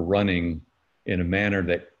Chevys were running in a manner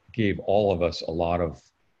that gave all of us a lot of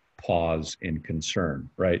pause and concern,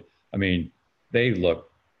 right? I mean, they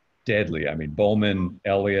look deadly. I mean, Bowman,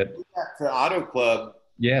 Elliott, We got to Auto Club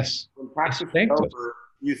yes, when they practice was spanked us. over.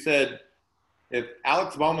 You said if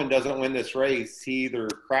Alex Bowman doesn't win this race, he either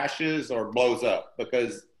crashes or blows up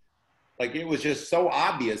because like it was just so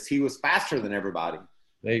obvious he was faster than everybody.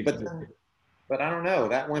 They, But but I don't know,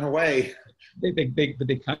 that went away. they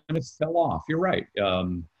kind of fell off. You're right.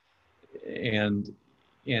 And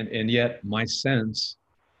yet my sense,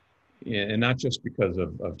 and not just because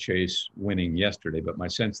of Chase winning yesterday, but my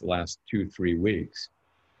sense the last 2-3 weeks,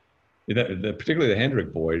 particularly the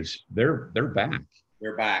Hendrick boys, they're back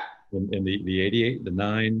They're back. in the 88, the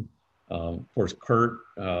 9. Of course, Kurt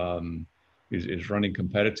is running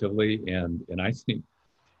competitively, and I think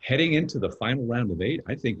heading into the final round of 8,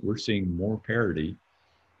 I think we're seeing more parity.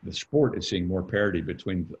 The sport is seeing more parity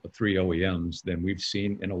between the 3 OEMs than we've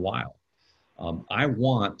seen in a while. I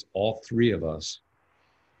want all 3 of us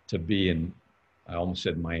to be in, I almost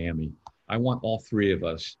said Miami. I want all 3 of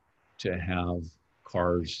us to have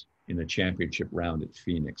cars in the championship round at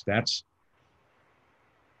Phoenix.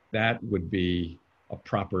 That would be a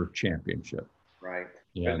proper championship. Right.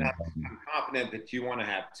 But And I'm confident that you want to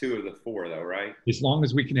have 2 of the 4 though, right? as long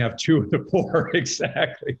as we can have 2 of the 4,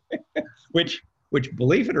 exactly. which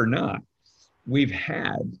believe it or not, we've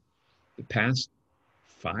had the past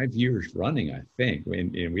 5 years running, I think.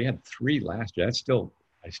 And we had 3 last year. I still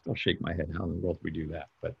shake my head. How in the world we do that?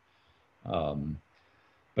 But I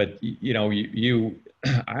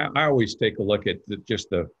always take a look at just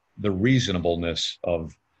the reasonableness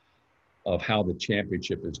of how the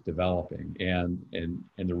championship is developing, and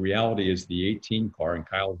the reality is the 18 car, and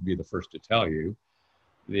Kyle will be the first to tell you,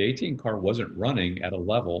 the 18 car wasn't running at a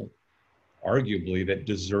level, arguably, that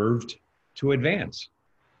deserved to advance,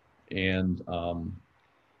 and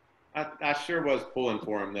I sure was pulling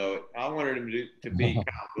for him though. I wanted him to beat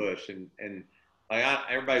Kyle Busch, and like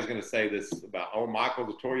everybody's going to say this about, oh,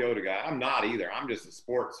 Michael's a Toyota guy. I'm not either. I'm just a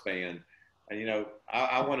sports fan, and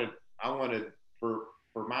I wanted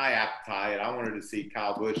for my appetite, I wanted to see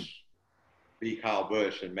Kyle Busch be Kyle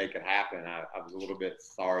Busch and make it happen. I was a little bit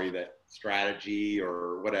sorry that strategy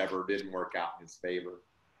or whatever didn't work out in his favor.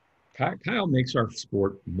 Kyle makes our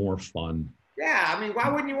sport more fun. Yeah, I mean, why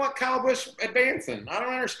wouldn't you want Kyle Busch advancing? I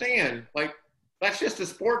don't understand. Like, that's just a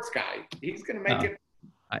sports guy. He's going to make it.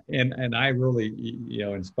 And I really,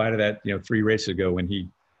 in spite of that, 3 races ago when he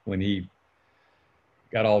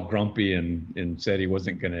got all grumpy and said he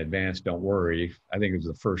wasn't going to advance, don't worry. I think it was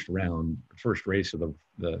the first race of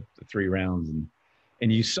the 3 rounds,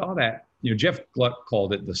 and you saw that. Jeff Gluck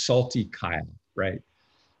called it the salty Kyle, right?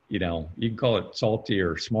 You can call it salty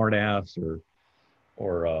or smart ass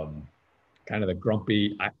or kind of the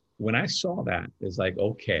grumpy. When I saw that, it's like,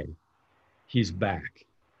 okay, he's back,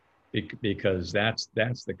 because that's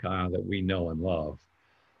the Kyle that we know and love.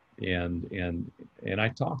 And I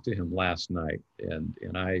talked to him last night, and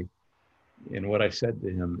what I said to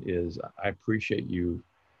him is, I appreciate you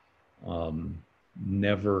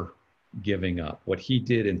never giving up. What he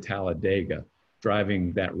did in Talladega,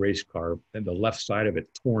 driving that race car and the left side of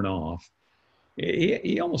it torn off,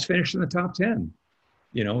 he almost finished in the top 10.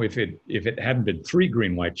 If it hadn't been 3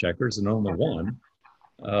 green white checkers and only 1,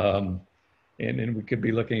 and we could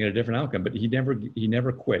be looking at a different outcome. But he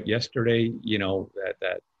never quit. Yesterday,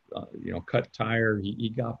 that cut tire, he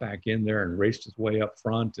got back in there and raced his way up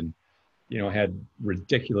front, and had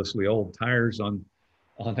ridiculously old tires on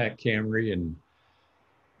that Camry, and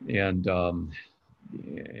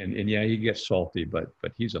yeah, he gets salty, but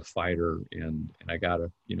he's a fighter, and I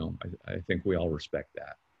gotta, I think we all respect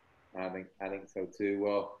that. I think so too.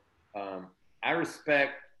 Well, I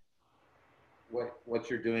respect what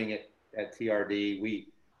you're doing at TRD. We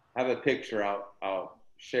have a picture. I'll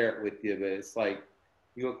share it with you, but it's like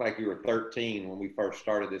you look like you were 13 when we first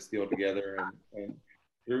started this deal together, and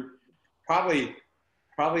you're probably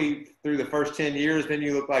through the first 10 years, then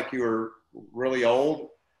you look like you were really old,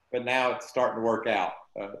 but now it's starting to work out.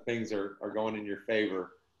 Things are going in your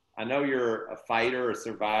favor. I know you're a fighter, a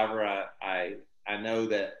survivor. I know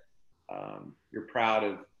that you're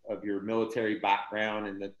proud of your military background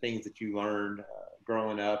and the things that you learned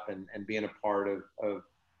growing up and being a part of,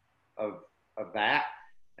 of that.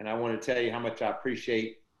 And I want to tell you how much I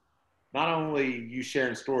appreciate not only you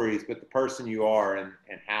sharing stories, but the person you are and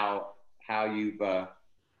how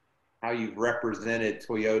you've represented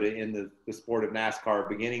Toyota in the sport of NASCAR,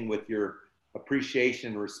 beginning with your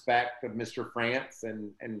appreciation and respect of Mr. France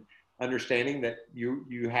and understanding that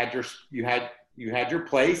you had your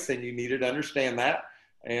place and you needed to understand that.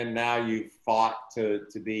 And now you've fought to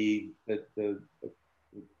be the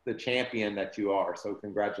champion that you are. So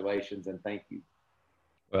congratulations and thank you.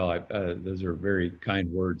 Well, those are very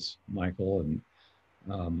kind words, Michael. And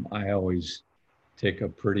I always take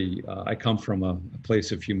I come from a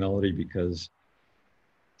place of humility because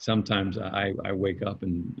sometimes I wake up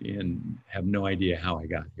and have no idea how I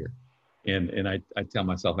got here. And I tell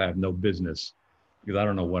myself I have no business because I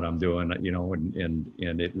don't know what I'm doing,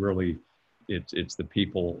 and it really, it's the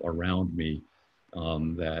people around me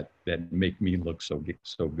that make me look so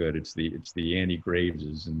good. It's the Andy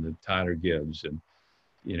Graveses and the Tyler Gibbs and,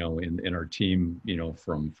 in our team,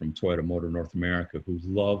 from Toyota Motor North America, who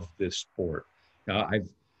love this sport. Now I've,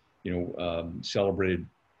 celebrated,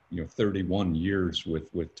 31 years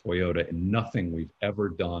with Toyota, and nothing we've ever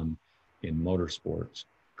done in motorsports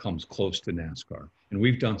comes close to NASCAR. And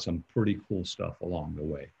we've done some pretty cool stuff along the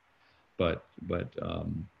way. But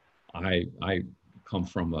I come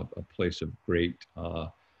from a place of great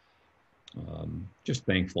just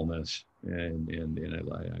thankfulness, and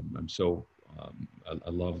I'm so I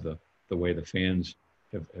love the way the fans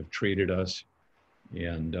have treated us,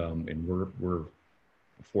 and we're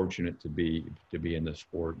fortunate to be in this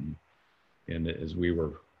sport. And as we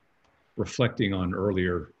were reflecting on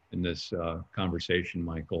earlier in this conversation,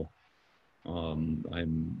 Michael,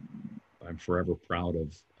 I'm forever proud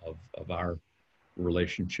of our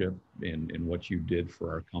relationship and what you did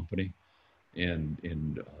for our company.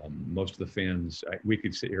 And most of the fans, we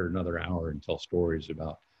could sit here another hour and tell stories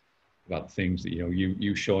about things that,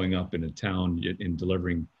 you showing up in a town and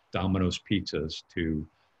delivering Domino's pizzas to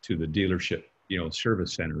the dealership,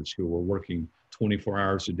 service centers who were working 24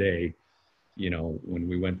 hours a day, when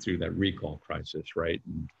we went through that recall crisis, right?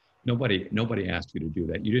 And nobody asked you to do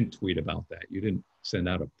that. You didn't tweet about that. You didn't send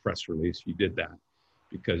out a press release. You did that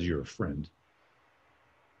because you're a friend.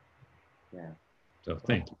 Yeah. So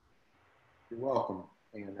thank you. You're welcome.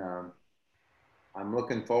 And I'm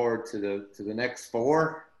looking forward to the next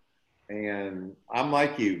 4. And I'm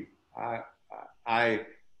like you.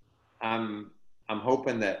 I'm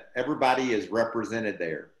hoping that everybody is represented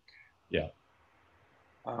there. Yeah.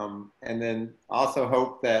 And then also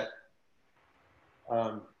hope that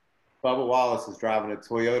Bubba Wallace is driving a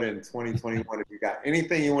Toyota in 2021. If you got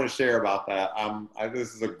anything you want to share about that,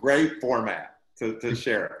 this is a great format to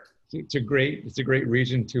share it. It's a great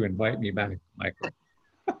reason to invite me back, Michael.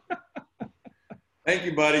 Thank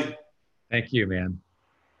you, buddy. Thank you, man.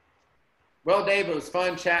 Well, Dave, it was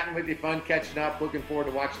fun chatting with you, fun catching up. Looking forward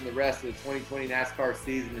to watching the rest of the 2020 NASCAR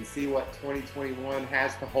season and see what 2021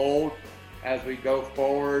 has to hold as we go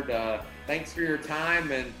forward. Thanks for your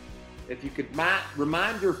time. And if you could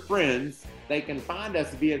remind your friends, they can find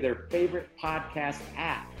us via their favorite podcast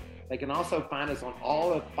app. They can also find us on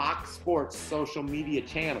all of Fox Sports social media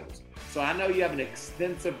channels. So I know you have an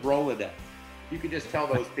extensive Rolodex. You could just tell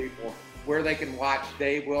those people where they can watch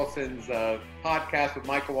Dave Wilson's podcast with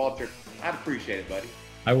Michael Waltrip. I'd appreciate it, buddy.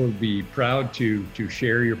 I would be proud to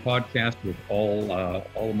share your podcast with all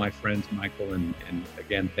of my friends, Michael. And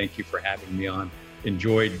again, thank you for having me on.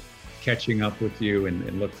 Enjoyed catching up with you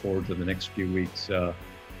and look forward to the next few weeks at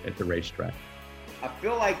the racetrack. I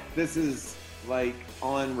feel like this is like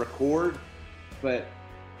on record, but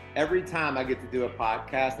every time I get to do a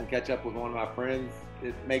podcast and catch up with one of my friends,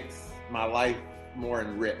 it makes my life more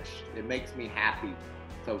enriched. It makes me happy.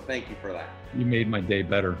 So thank you for that. You made my day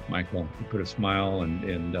better, Michael. You put a smile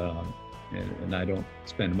and I don't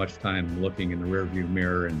spend much time looking in the rearview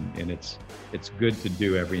mirror, and it's good to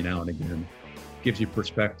do every now and again. Gives you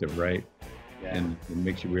perspective, right? Yeah. And it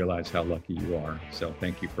makes you realize how lucky you are. So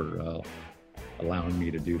thank you for allowing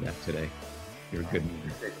me to do that today. You're a good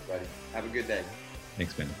man. Thanks, buddy. Have a good day.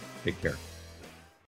 Thanks, man. Take care.